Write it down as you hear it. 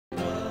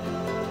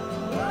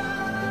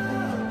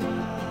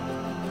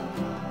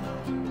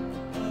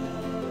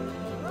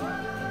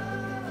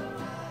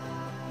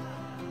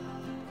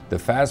The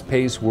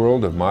fast-paced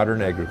world of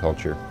modern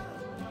agriculture.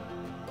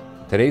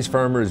 Today's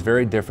farmer is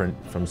very different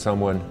from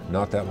someone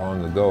not that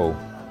long ago,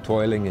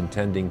 toiling and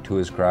tending to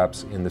his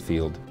crops in the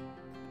field.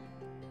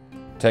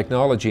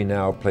 Technology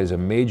now plays a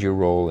major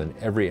role in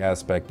every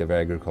aspect of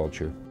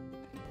agriculture.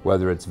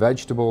 Whether it's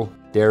vegetable,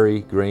 dairy,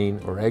 grain,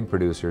 or egg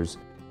producers,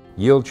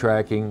 yield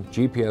tracking,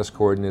 GPS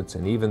coordinates,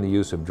 and even the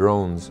use of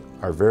drones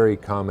are very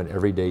common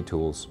everyday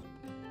tools.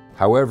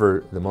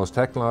 However, the most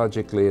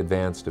technologically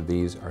advanced of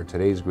these are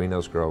today's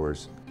greenhouse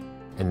growers,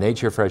 and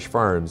Nature Fresh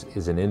Farms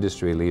is an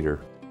industry leader.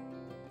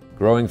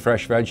 Growing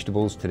fresh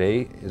vegetables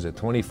today is a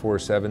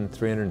 24/7,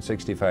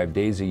 365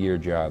 days a year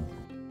job.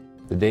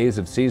 The days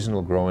of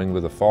seasonal growing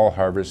with a fall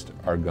harvest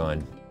are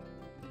gone.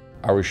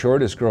 Our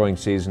shortest growing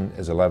season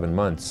is 11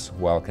 months,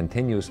 while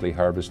continuously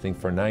harvesting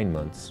for 9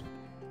 months.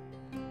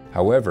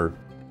 However,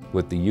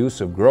 with the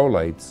use of grow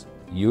lights,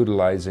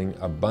 utilizing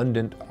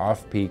abundant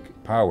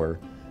off-peak power,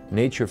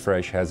 Nature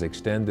Fresh has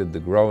extended the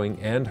growing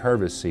and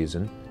harvest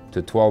season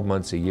to 12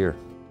 months a year.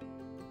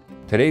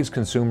 Today's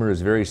consumer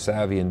is very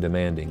savvy and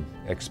demanding,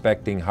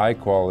 expecting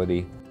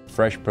high-quality,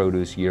 fresh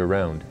produce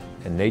year-round,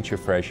 and Nature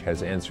Fresh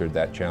has answered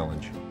that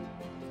challenge.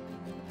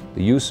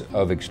 The use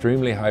of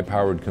extremely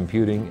high-powered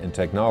computing and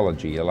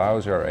technology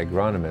allows our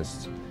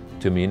agronomists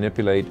to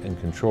manipulate and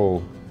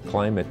control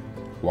climate,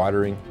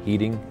 watering,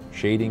 heating,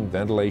 shading,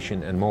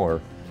 ventilation, and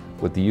more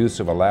with the use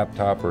of a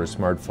laptop or a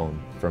smartphone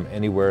from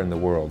anywhere in the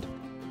world.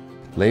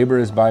 Labor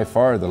is by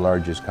far the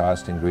largest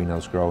cost in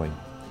greenhouse growing,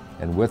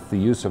 and with the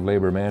use of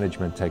labor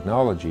management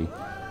technology,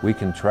 we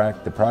can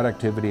track the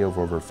productivity of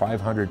over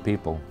 500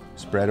 people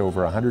spread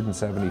over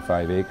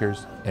 175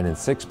 acres and in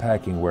 6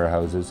 packing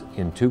warehouses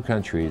in 2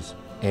 countries,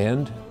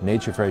 and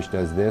Nature Fresh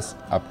does this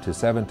up to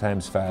 7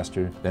 times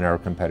faster than our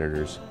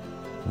competitors.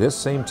 This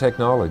same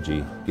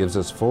technology gives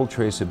us full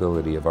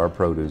traceability of our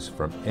produce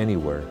from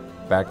anywhere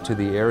back to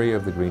the area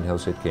of the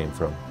greenhouse it came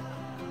from.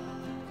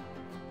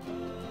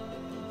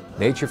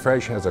 Nature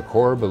Fresh has a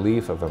core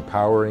belief of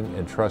empowering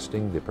and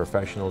trusting the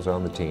professionals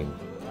on the team.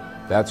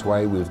 That's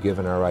why we've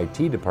given our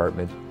IT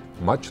department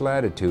much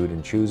latitude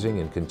in choosing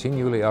and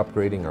continually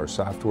upgrading our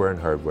software and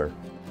hardware.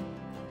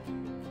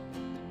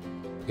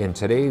 In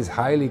today's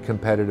highly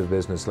competitive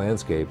business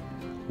landscape,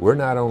 we're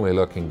not only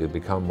looking to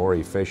become more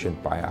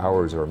efficient by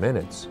hours or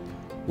minutes,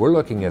 we're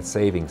looking at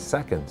saving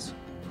seconds.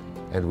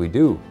 And we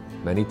do,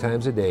 many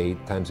times a day,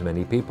 times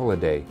many people a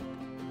day.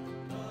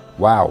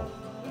 Wow!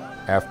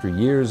 After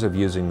years of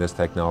using this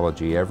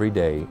technology every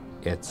day,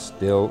 it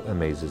still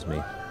amazes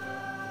me.